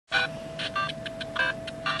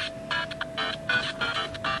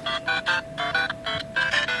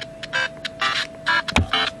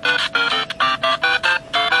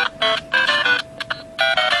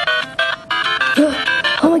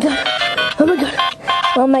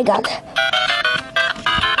Oh my god.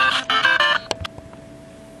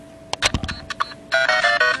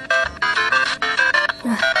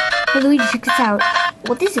 Hey Luigi, check this out.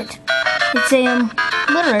 What is it? It's a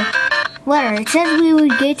letter. It says we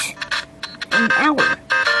would get an hour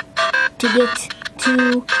to get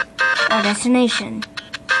to our destination.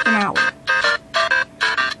 An hour.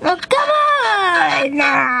 Oh, come on!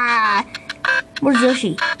 Nah. Where's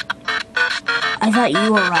Yoshi? I thought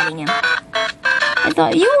you were riding him.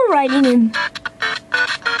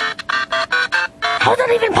 How's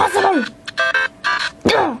that even possible?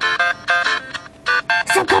 Ugh.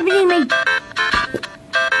 Stop copying me!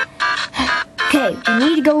 Okay, we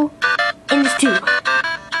need to go in this tube.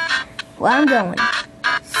 Well, I'm going.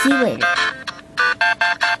 See you later.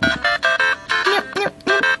 Yep.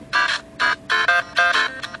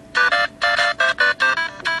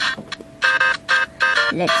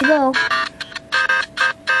 Let's go.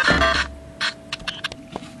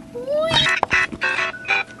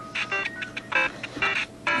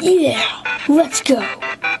 Yeah, let's go.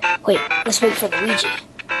 Wait, let's wait for Luigi.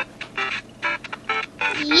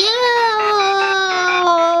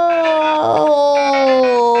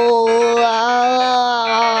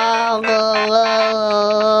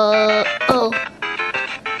 Oh.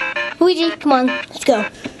 Luigi, come on, let's go.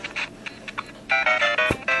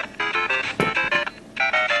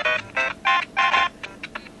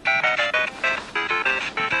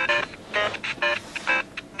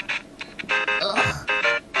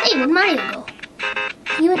 Hey, where'd Mario go?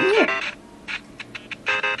 He went here.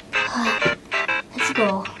 Let's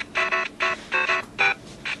go.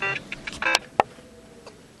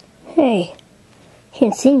 Hey,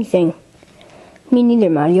 can't see anything. Me neither,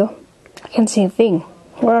 Mario. I can't see a thing.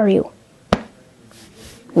 Where are you?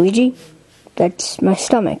 Luigi? That's my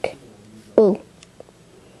stomach. Oh.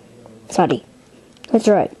 Sorry. That's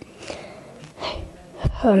right.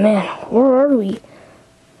 Oh man, where are we?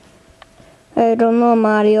 I don't know,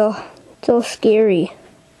 Mario. It's so scary.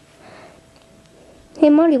 Hey,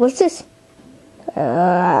 Mario, what's this?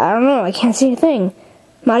 I don't know. I can't see a thing.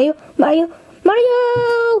 Mario!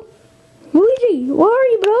 Luigi, where are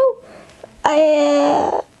you, bro?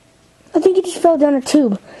 I think you just fell down a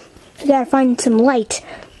tube. I gotta find some light.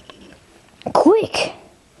 Quick!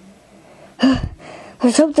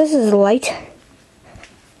 Let's hope this is a light.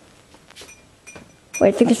 Wait,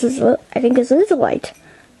 I think this is a light.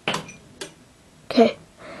 Okay,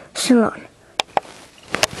 turn it on.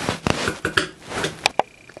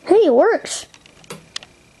 Hey, it works.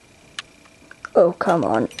 Oh, come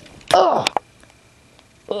on. Oh.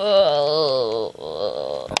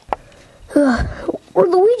 Where'd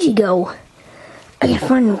Luigi go? I gotta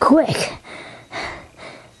find him quick.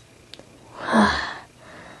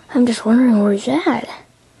 I'm just wondering where he's at.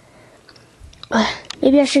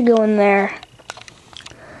 Maybe I should go in there.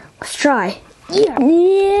 Let's try. Yeah.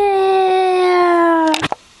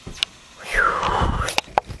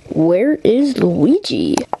 Where is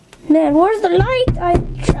Luigi? Man, where's the light?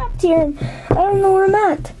 I'm trapped here and I don't know where I'm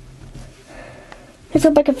at. Let's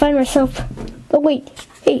hope I can find myself. Oh wait,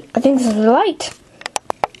 hey, I think this is the light.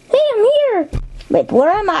 Hey, I'm here. Wait,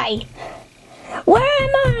 where am I?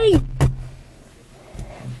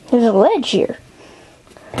 There's a ledge here.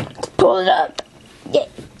 Let's pull it up.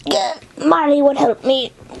 Yeah. Marty would help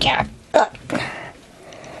me. Yeah.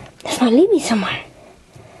 This might lead me somewhere.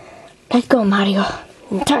 Let's go, Mario.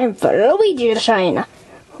 Time for Luigi to shine.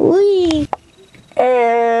 Whee!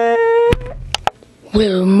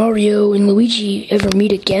 Will Mario and Luigi ever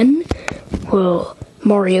meet again? Will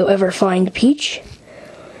Mario ever find Peach?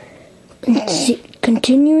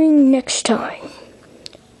 Continuing next time.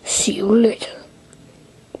 See you later.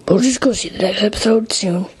 We'll just go see the next episode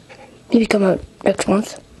soon. Maybe come out next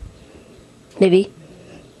month. Maybe.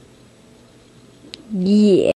 Yeah.